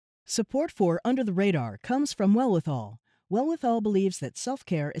Support for Under the Radar comes from Wellwithal. Wellwithal believes that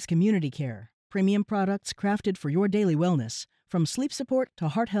self-care is community care. Premium products crafted for your daily wellness, from sleep support to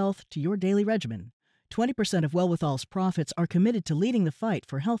heart health to your daily regimen. 20% of Wellwithal's profits are committed to leading the fight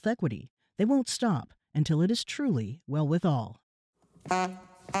for health equity. They won't stop until it is truly well with all.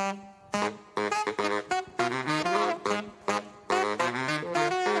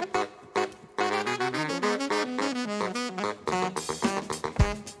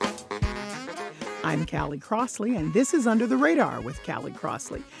 I'm Callie Crossley, and this is Under the Radar with Callie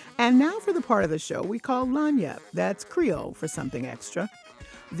Crossley. And now for the part of the show we call Lagniappe. That's Creole for something extra.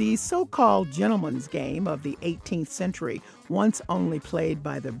 The so-called gentleman's game of the 18th century, once only played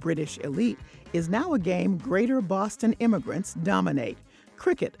by the British elite, is now a game Greater Boston immigrants dominate.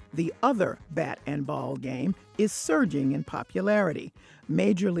 Cricket, the other bat and ball game, is surging in popularity.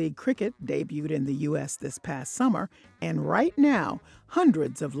 Major League Cricket debuted in the U.S. this past summer, and right now,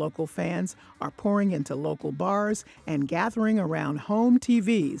 hundreds of local fans are pouring into local bars and gathering around home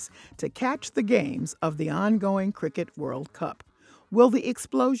TVs to catch the games of the ongoing Cricket World Cup. Will the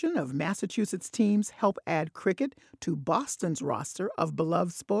explosion of Massachusetts teams help add cricket to Boston's roster of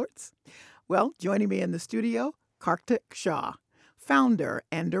beloved sports? Well, joining me in the studio, Kartik Shah, founder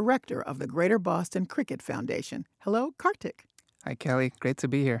and director of the Greater Boston Cricket Foundation. Hello, Kartik. Hi, Kelly. Great to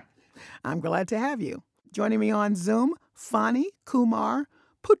be here. I'm glad to have you. Joining me on Zoom, Fani Kumar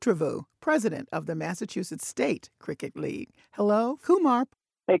Putravu, president of the Massachusetts State Cricket League. Hello, Kumar.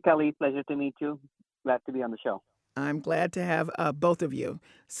 Hey, Kelly. Pleasure to meet you. Glad to be on the show. I'm glad to have both of you.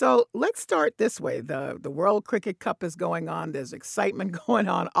 So let's start this way. The World Cricket Cup is going on. There's excitement going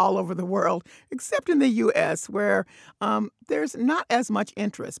on all over the world, except in the U.S., where there's not as much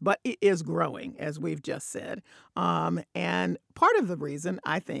interest, but it is growing, as we've just said. And part of the reason,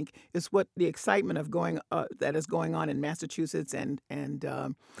 I think, is what the excitement of that is going on in Massachusetts and in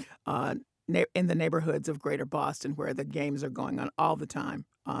the neighborhoods of Greater Boston, where the games are going on all the time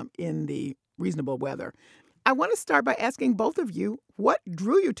in the reasonable weather. I want to start by asking both of you, what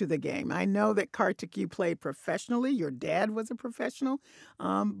drew you to the game? I know that, Kartik, you played professionally. Your dad was a professional.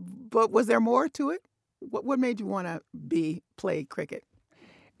 But was there more to it? What made you want to play cricket?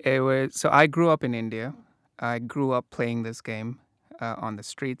 So I grew up in India. I grew up playing this game on the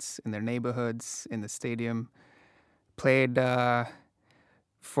streets, in their neighborhoods, in the stadium. Played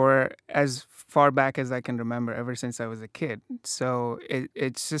for as far back as I can remember, ever since I was a kid. So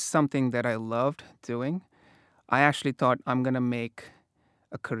it's just something that I loved doing. I actually thought I'm going to make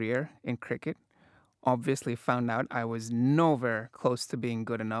a career in cricket. Obviously found out I was nowhere close to being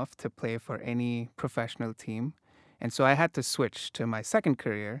good enough to play for any professional team. And so I had to switch to my second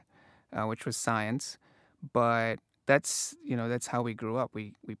career, which was science. But that's how we grew up.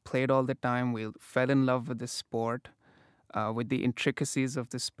 We played all the time. We fell in love with the sport, with the intricacies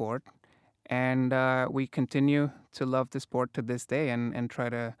of the sport. And we continue to love the sport to this day and try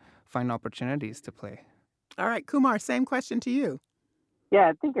to find opportunities to play. All right, Kumar, same question to you. Yeah,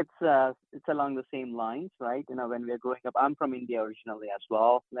 I think it's along the same lines, right? When we are growing up, I'm from India originally as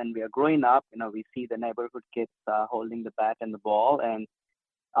well. When we are growing up, we see the neighborhood kids holding the bat and the ball, and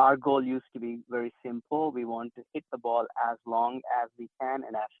our goal used to be very simple. We want to hit the ball as long as we can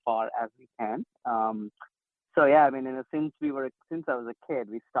and as far as we can. So yeah, since I was a kid,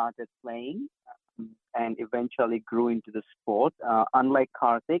 we started playing and eventually grew into the sport. Unlike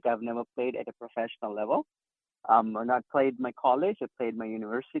Kartik, I've never played at a professional level. When I played my college, I played my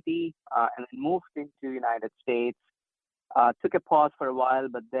university, and then moved into United States. Took a pause for a while,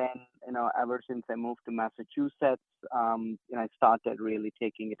 but then, ever since I moved to Massachusetts, I started really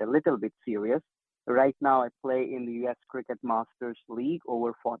taking it a little bit serious. Right now, I play in the U.S. Cricket Masters League,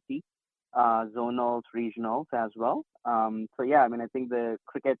 over 40, zonals, regionals as well. So yeah, I think the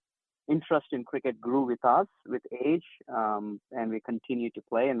interest in cricket grew with us with age, and we continue to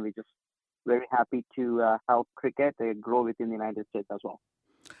play, and we just very happy to help cricket grow within the United States as well.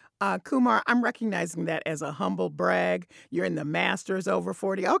 Kumar, I'm recognizing that as a humble brag. You're in the Masters over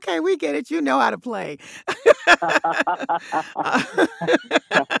 40. Okay, we get it. You know how to play.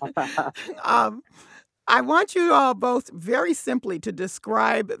 I want you all both very simply to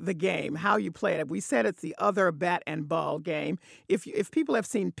describe the game, how you play it. We said it's the other bat and ball game. If people have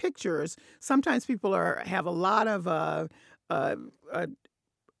seen pictures, sometimes people have a lot of a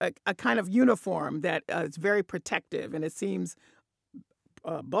kind of uniform that is very protective, and it seems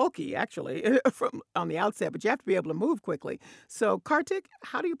bulky, actually, from on the outset, but you have to be able to move quickly. So, Kartik,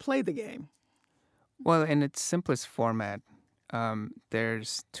 how do you play the game? Well, in its simplest format,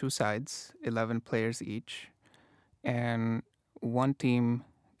 there's two sides, 11 players each, and one team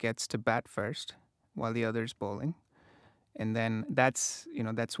gets to bat first while the other's bowling. And then that's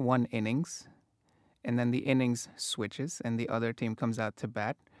one innings. And then the innings switches and the other team comes out to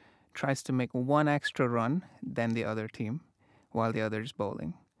bat, tries to make one extra run than the other team while the other is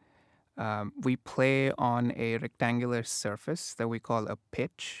bowling. We play on a rectangular surface that we call a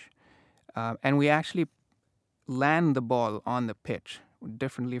pitch. And we actually land the ball on the pitch,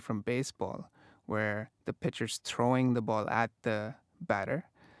 differently from baseball, where the pitcher's throwing the ball at the batter.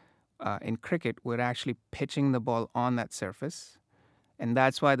 In cricket, we're actually pitching the ball on that surface. And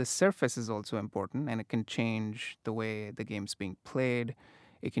that's why the surface is also important, and it can change the way the game's being played.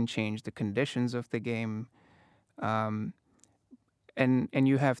 It can change the conditions of the game. And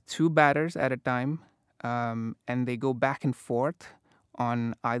you have two batters at a time, and they go back and forth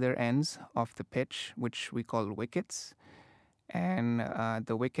on either ends of the pitch, which we call wickets. And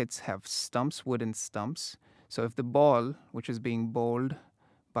the wickets have stumps, wooden stumps. So if the ball, which is being bowled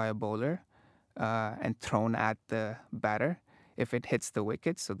by a bowler and thrown at the batter, if it hits the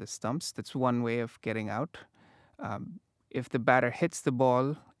wickets, so the stumps, that's one way of getting out. If the batter hits the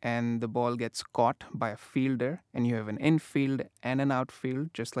ball and the ball gets caught by a fielder, and you have an infield and an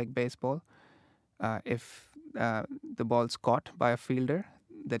outfield, just like baseball, if the ball's caught by a fielder,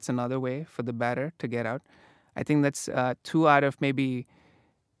 that's another way for the batter to get out. I think that's 2 out of maybe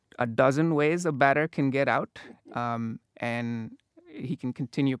a dozen ways a batter can get out, and he can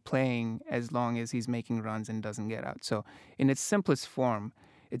continue playing as long as he's making runs and doesn't get out. So in its simplest form,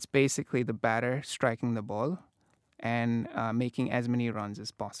 it's basically the batter striking the ball and making as many runs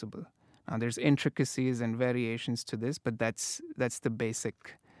as possible. Now, there's intricacies and variations to this, but that's the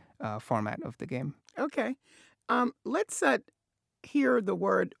basic format of the game. Okay. Let's hear the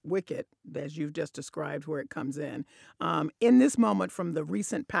word wicket, as you've just described, where it comes in this moment from the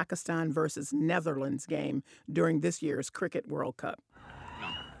recent Pakistan versus Netherlands game during this year's Cricket World Cup.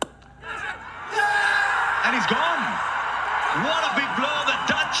 And he's gone. What a big blow. The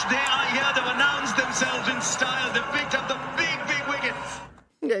Dutch, they are here. They've announced themselves in style. They've picked up the big, big wickets.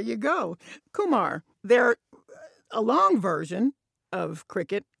 There you go. Kumar, there's a long version of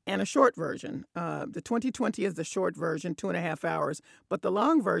cricket and a short version. The 2020 is the short version, 2.5 hours, but the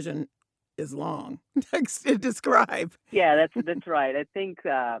long version is long. Describe. Yeah, that's right. I think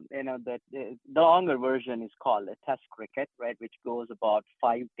that the longer version is called a Test cricket, right, which goes about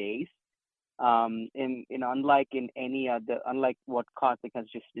 5 days. Unlike what Karthik has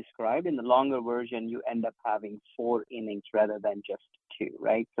just described, in the longer version, you end up having 4 innings rather than just 2,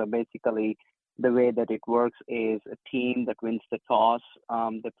 right? So basically, the way that it works is a team that wins the toss,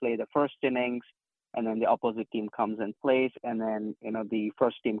 they play the first innings, and then the opposite team comes and plays, and then the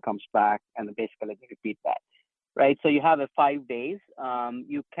first team comes back, and basically they repeat that, right? So you have a 5 days.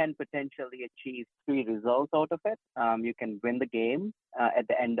 You can potentially achieve 3 results out of it. You can win the game at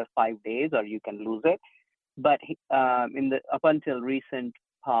the end of 5 days, or you can lose it. But up until recent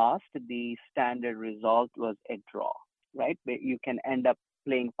past, the standard result was a draw, right? But you can end up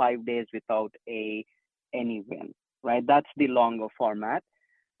playing 5 days without any win, right? That's the longer format.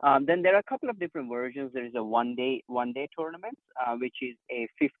 Then there are a couple of different versions. There is a one-day tournament, which is a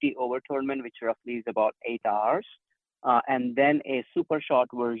 50-over tournament, which roughly is about 8 hours. And then a super short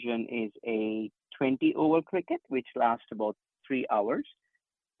version is a 20-over cricket, which lasts about 3 hours.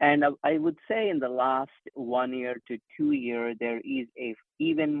 And I would say in the last 1 year to 2 years, there is a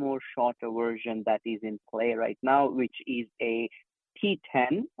even more shorter version that is in play right now, which is a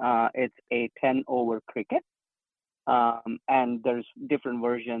T10. It's a 10-over cricket. And there's different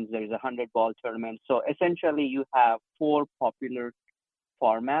versions. There's a 100-ball tournament. So essentially, you have 4 popular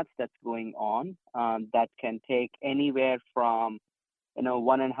formats that's going on that can take anywhere from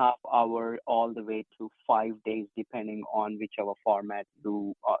 1.5 hours all the way to 5 days, depending on whichever format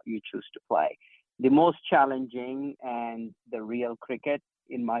you choose to play. The most challenging and the real cricket,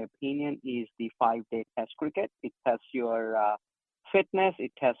 in my opinion, is the 5-day Test cricket. It tests your fitness,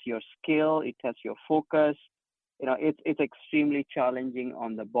 it tests your skill, it tests your focus. It's extremely challenging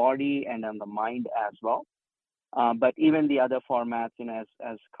on the body and on the mind as well. But even the other formats,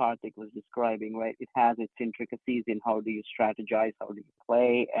 as Karthik was describing, right, it has its intricacies in how do you strategize, how do you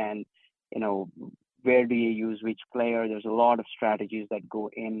play, and where do you use which player. There's a lot of strategies that go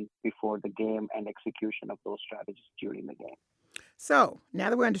in before the game and execution of those strategies during the game. So now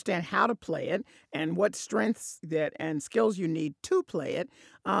that we understand how to play it and what strengths and skills you need to play it,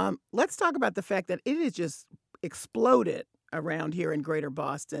 let's talk about the fact that it has just exploded around here in Greater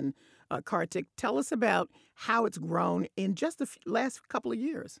Boston. Karthik, tell us about how it's grown in just the last couple of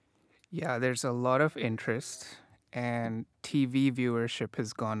years. Yeah, there's a lot of interest, and TV viewership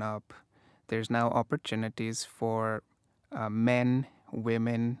has gone up. There's now opportunities for men,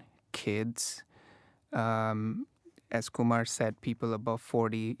 women, kids. as Kumar said, people above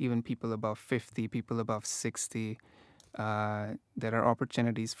 40, even people above 50, people above 60. There are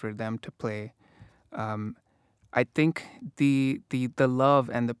opportunities for them to play. I think the love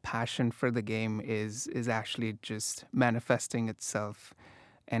and the passion for the game is actually just manifesting itself,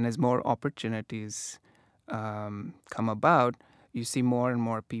 and as more opportunities come about, you see more and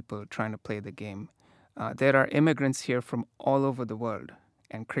more people trying to play the game. There are immigrants here from all over the world,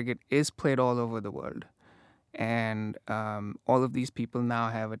 and cricket is played all over the world. And all of these people now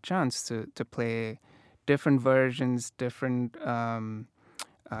have a chance to play different versions, different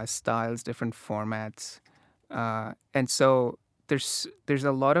styles, different formats. And so there's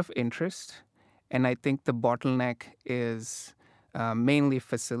a lot of interest, and I think the bottleneck is mainly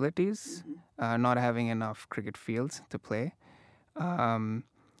facilities, not having enough cricket fields to play.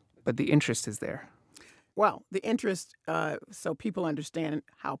 But the interest is there. Well, the interest, so people understand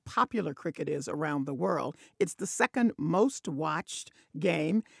how popular cricket is around the world. It's the second most watched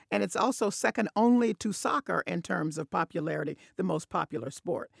game, and it's also second only to soccer in terms of popularity, the most popular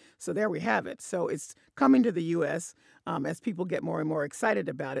sport. So there we have it. So it's coming to the U.S. As people get more and more excited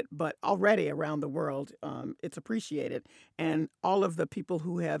about it, but already around the world, it's appreciated. And all of the people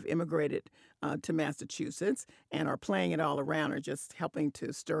who have immigrated to Massachusetts and are playing it all around are just helping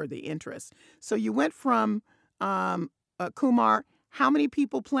to stir the interest. So you went from Kumar, how many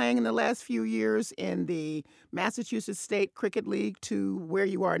people playing in the last few years in the Massachusetts State Cricket League to where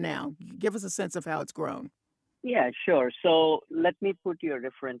you are now? Give us a sense of how it's grown. Yeah, sure. So let me put you a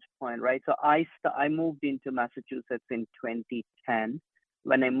reference point, right? So I moved into Massachusetts in 2010.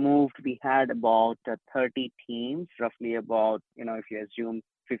 When I moved, we had about 30 teams, roughly about, if you assume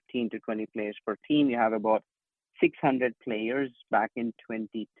 15 to 20 players per team, you have about 600 players back in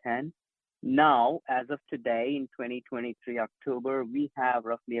 2010. Now, as of today, in 2023 October, we have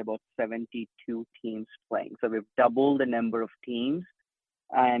roughly about 72 teams playing. So we've doubled the number of teams,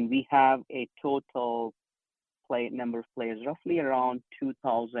 and we have a total number of players, roughly around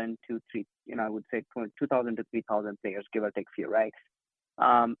 2,000 to 2,000 to 3,000 players, give or take few, right?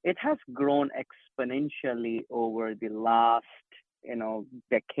 It has grown exponentially over the last,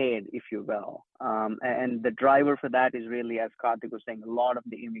 decade, if you will. And the driver for that is really, as Karthik was saying, a lot of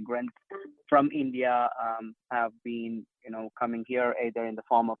the immigrants from India have been, coming here either in the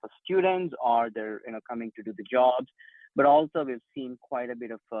form of students or they're, coming to do the jobs. But also we've seen quite a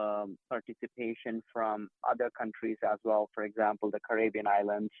bit of participation from other countries as well. For example, the Caribbean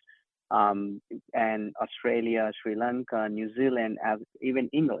islands and Australia, Sri Lanka, New Zealand, as even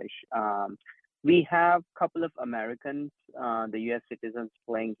English. We have a couple of Americans, the U.S. citizens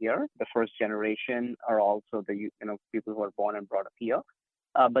playing here. The first generation are also the people who are born and brought up here.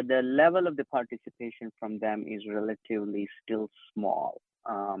 But the level of the participation from them is relatively still small.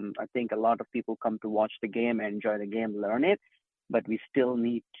 I think a lot of people come to watch the game, enjoy the game, learn it, but we still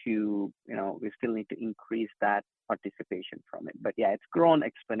need to, increase that participation from it. But yeah, it's grown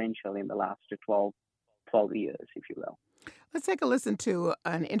exponentially in the last 12 years, if you will. Let's take a listen to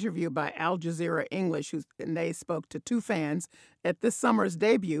an interview by Al Jazeera English, and they spoke to two fans at this summer's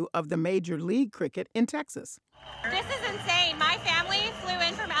debut of the Major League Cricket in Texas. This is insane. My family flew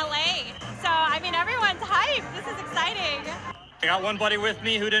in from LA. So, everyone's hyped. This is exciting. I got one buddy with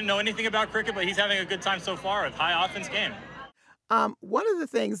me who didn't know anything about cricket, but he's having a good time so far with high offense game. One of the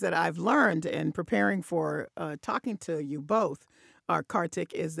things that I've learned in preparing for talking to you both,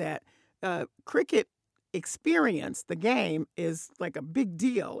 Karthik, is that cricket experience, the game, is like a big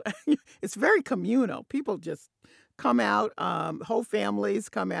deal. It's very communal. People just come out, whole families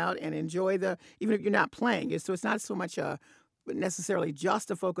come out and enjoy even if you're not playing. So it's not so much necessarily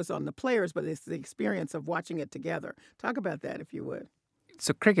just a focus on the players, but it's the experience of watching it together. Talk about that, if you would.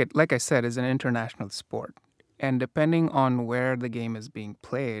 So cricket, like I said, is an international sport. And depending on where the game is being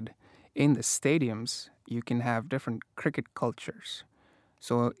played, in the stadiums, you can have different cricket cultures.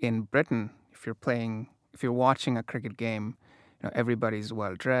 So in Britain, if you're watching a cricket game, everybody's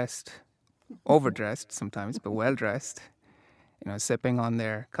well-dressed, overdressed sometimes, but well-dressed, sipping on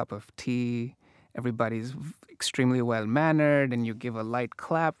their cup of tea. Everybody's extremely well-mannered, and you give a light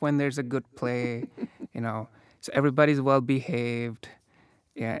clap when there's a good play, So everybody's well-behaved.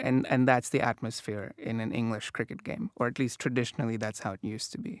 Yeah, and that's the atmosphere in an English cricket game, or at least traditionally that's how it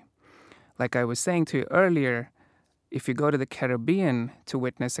used to be. Like I was saying to you earlier, if you go to the Caribbean to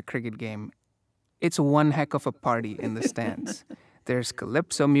witness a cricket game, it's one heck of a party in the stands. There's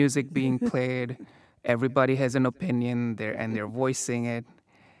calypso music being played. Everybody has an opinion and they're voicing it.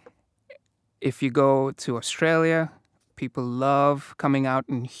 If you go to Australia, people love coming out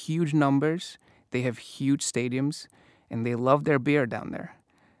in huge numbers. They have huge stadiums, and they love their beer down there.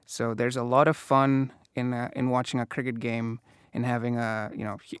 So there's a lot of fun in watching a cricket game and having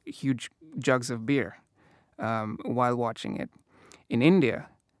huge jugs of beer while watching it. In India,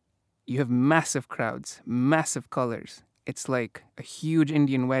 you have massive crowds, massive colors. It's like a huge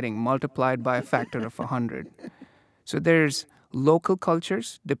Indian wedding multiplied by a factor of 100. So there's local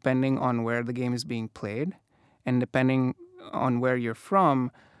cultures depending on where the game is being played, and depending on where you're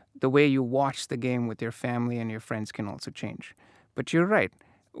from, the way you watch the game with your family and your friends can also change. But you're right.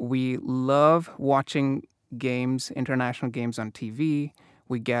 We love watching games, international games on TV.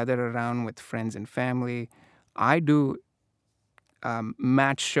 We gather around with friends and family. I do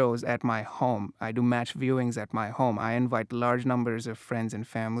match shows at my home. I do match viewings at my home. I invite large numbers of friends and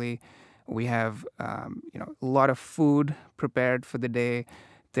family. We have a lot of food prepared for the day.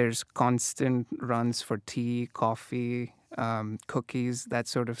 There's constant runs for tea, coffee, cookies, that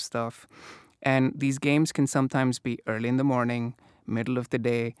sort of stuff. And these games can sometimes be early in the morning, middle of the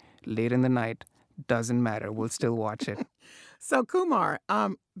day, late in the night. Doesn't matter. We'll still watch it. So, Kumar,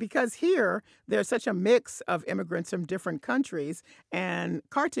 because here there's such a mix of immigrants from different countries, and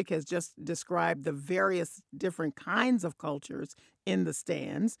Kartik has just described the various different kinds of cultures in the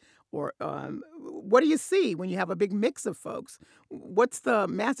stands. Or what do you see when you have a big mix of folks? What's the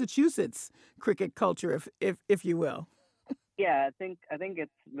Massachusetts cricket culture, if you will? Yeah, I think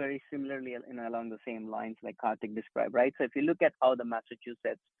it's very similarly along the same lines like Karthik described, right? So if you look at how the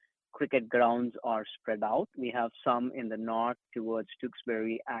Massachusetts cricket grounds are spread out, we have some in the north towards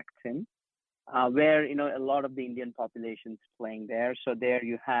Tewksbury, Acton, where a lot of the Indian population is playing there. So there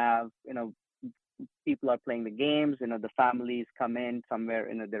you have people are playing the games. The families come in somewhere.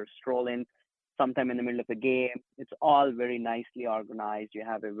 They're strolling sometime in the middle of the game. It's all very nicely organized. You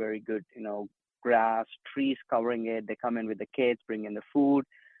have a very good grass, trees covering it. They come in with the kids, bring in the food.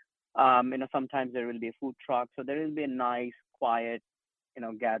 Sometimes there will be a food truck. So there will be a nice, quiet,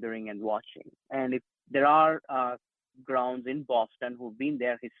 gathering and watching. And if there are grounds in Boston who've been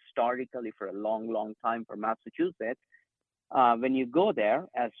there historically for a long, long time for Massachusetts, when you go there,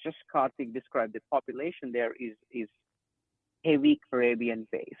 as just Karthik described, the population there is heavy Caribbean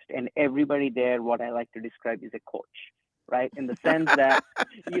based. And everybody there, what I like to describe is a coach, right? In the sense that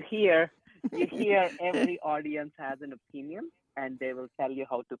you hear every audience has an opinion, and they will tell you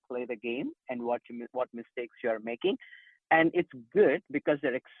how to play the game and what mistakes you are making. And it's good because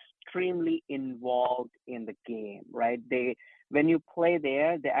they're extremely involved in the game, right? When you play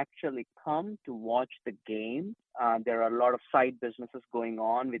there, they actually come to watch the game. There are a lot of side businesses going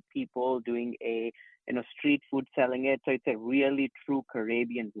on with people doing street food selling it. So it's a really true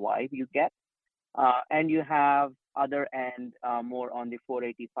Caribbean vibe you get. And you have other end more on the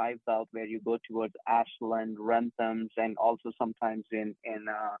 485 belt where you go towards Ashland, Renthams, and also sometimes in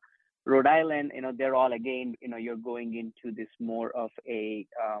Rhode Island. They're all again, you're going into this more of a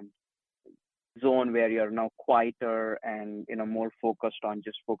zone where you're now quieter and more focused on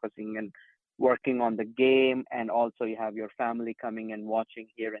just focusing and working on the game, and also you have your family coming and watching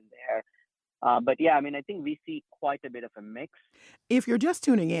here and there. But yeah, I think we see quite a bit of a mix. If you're just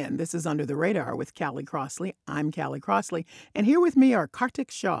tuning in, this is Under the Radar with Callie Crossley. I'm Callie Crossley, and here with me are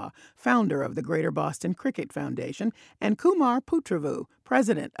Kartik Shah, founder of the Greater Boston Cricket Foundation, and Kumar Putravu,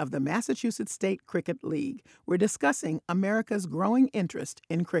 president of the Massachusetts State Cricket League. We're discussing America's growing interest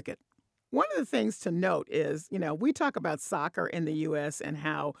in cricket. One of the things to note is, we talk about soccer in the U.S. and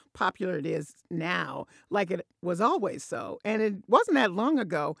how popular it is now, like it was always so. And it wasn't that long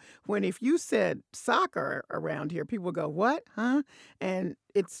ago when if you said soccer around here, people would go, what, huh? And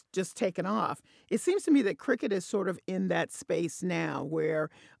it's just taken off. It seems to me that cricket is sort of in that space now where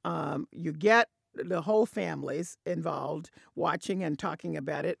you get the whole families involved watching and talking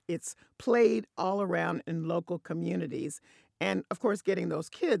about it. It's played all around in local communities. And, of course, getting those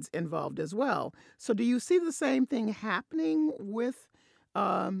kids involved as well. So do you see the same thing happening with,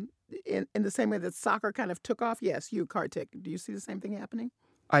 in the same way that soccer kind of took off? Yes, you, Kartik. Do you see the same thing happening?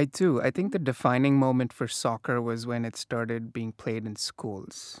 I do. I think the defining moment for soccer was when it started being played in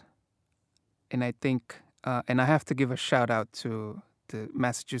schools. And I think, and I have to give a shout out to the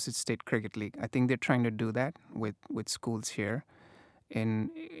Massachusetts State Cricket League. I think they're trying to do that with schools here in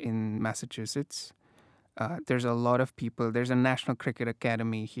Massachusetts. There's a lot of people. There's a National Cricket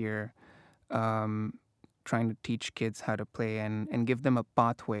Academy here trying to teach kids how to play and give them a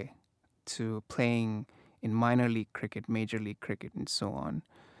pathway to playing in minor league cricket, major league cricket, and so on.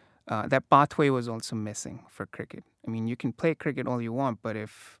 That pathway was also missing for cricket. You can play cricket all you want, but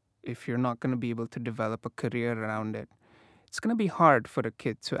if you're not going to be able to develop a career around it, it's going to be hard for a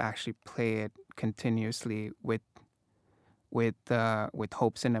kid to actually play it continuously with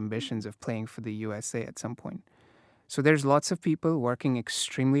hopes and ambitions of playing for the USA at some point. So there's lots of people working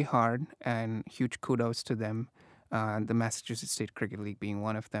extremely hard, and huge kudos to them, the Massachusetts State Cricket League being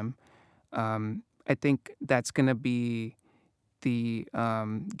one of them. I think that's going to be the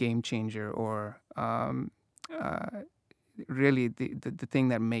game changer, or really the thing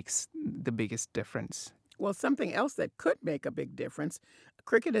that makes the biggest difference. Well, something else that could make a big difference,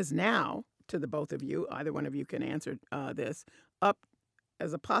 cricket is now, to the both of you, either one of you can answer this, up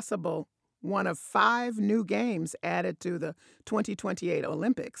as a possible one of 5 new games added to the 2028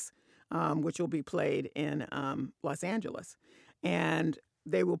 Olympics, which will be played in Los Angeles. And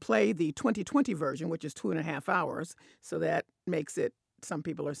they will play the 2020 version, which is 2.5 hours. So that makes it, some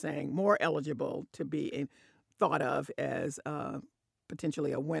people are saying, more eligible to be thought of as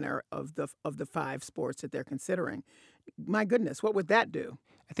potentially a winner of the 5 sports that they're considering. My goodness, what would that do?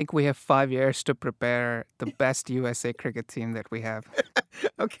 I think we have 5 years to prepare the best USA cricket team that we have.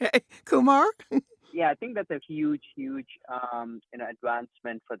 Okay. Kumar? Yeah, I think that's a huge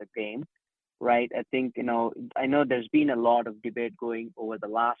advancement for the game, right? I think, I know there's been a lot of debate going over the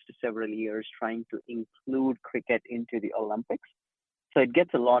last several years trying to include cricket into the Olympics. So it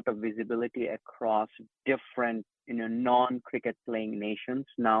gets a lot of visibility across different, non-cricket playing nations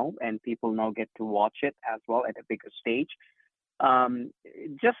now, and people now get to watch it as well at a bigger stage.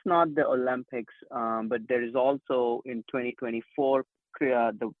 Just not the Olympics, but there is also in 2024,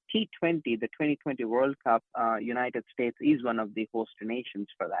 the T20, the 2020 World Cup, United States is one of the host nations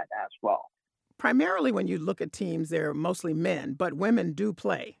for that as well. Primarily when you look at teams, they're mostly men, but women do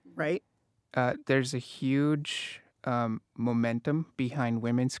play, right? There's a huge momentum behind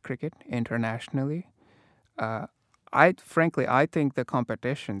women's cricket internationally. I think the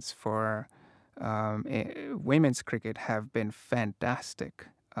competitions for women's cricket have been fantastic.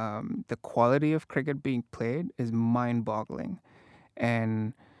 The quality of cricket being played is mind-boggling.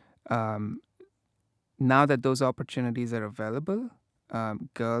 And now that those opportunities are available,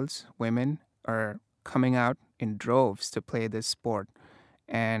 girls, women are coming out in droves to play this sport.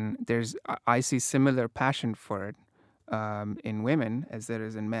 And I see similar passion for it in women as there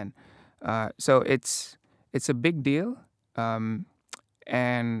is in men. So it's a big deal.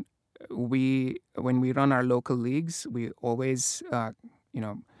 And when we run our local leagues, we always,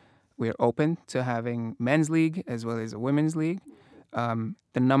 we're open to having men's league as well as a women's league.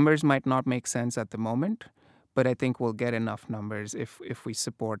 The numbers might not make sense at the moment, but I think we'll get enough numbers if we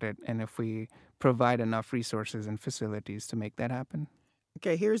support it and if we provide enough resources and facilities to make that happen.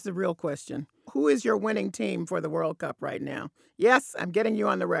 Okay, here's the real question. Who is your winning team for the World Cup right now? Yes, I'm getting you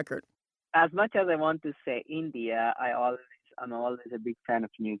on the record. As much as I want to say India, I'm always a big fan of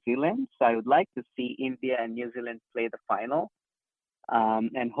New Zealand. So I would like to see India and New Zealand play the final,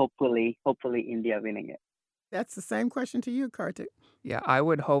 and hopefully India winning it. That's the same question to you, Kartik. Yeah, I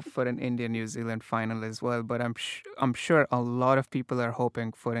would hope for an India-New Zealand final as well, but I'm sure a lot of people are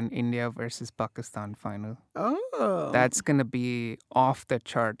hoping for an India versus Pakistan final. Oh. That's going to be off the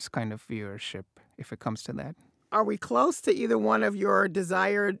charts kind of viewership if it comes to that. Are we close to either one of your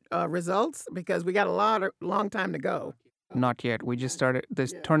desired results? Because we got a long time to go. Not yet. We just started.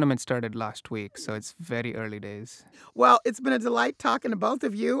 This tournament started last week, so it's very early days. Well, it's been a delight talking to both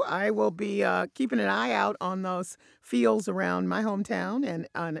of you. I will be keeping an eye out on those fields around my hometown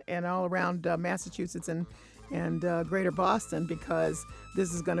and all around Massachusetts and greater Boston, because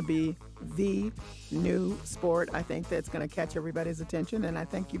this is going to be the new sport, I think, that's going to catch everybody's attention. And I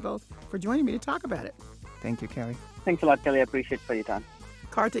thank you both for joining me to talk about it. Thank you, Kelly. Thanks a lot, Kelly. I appreciate for your time.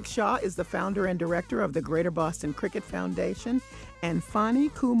 Kartik Shah is the founder and director of the Greater Boston Cricket Foundation, and Fani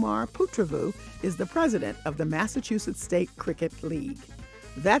Kumar Putravu is the president of the Massachusetts State Cricket League.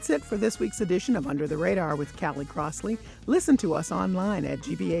 That's it for this week's edition of Under the Radar with Callie Crossley. Listen to us online at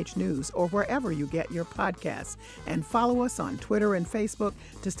GBH News or wherever you get your podcasts, and follow us on Twitter and Facebook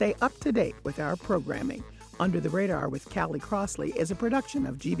to stay up to date with our programming. Under the Radar with Callie Crossley is a production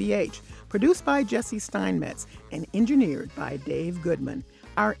of GBH, produced by Jesse Steinmetz and engineered by Dave Goodman.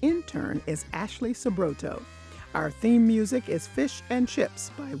 Our intern is Ashley Sobroto. Our theme music is Fish and Chips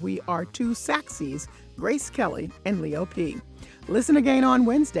by We Are Two Saxies, Grace Kelly and Leo P. Listen again on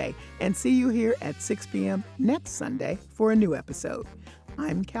Wednesday and see you here at 6 p.m. next Sunday for a new episode.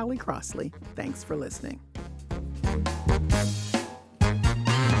 I'm Callie Crossley. Thanks for listening.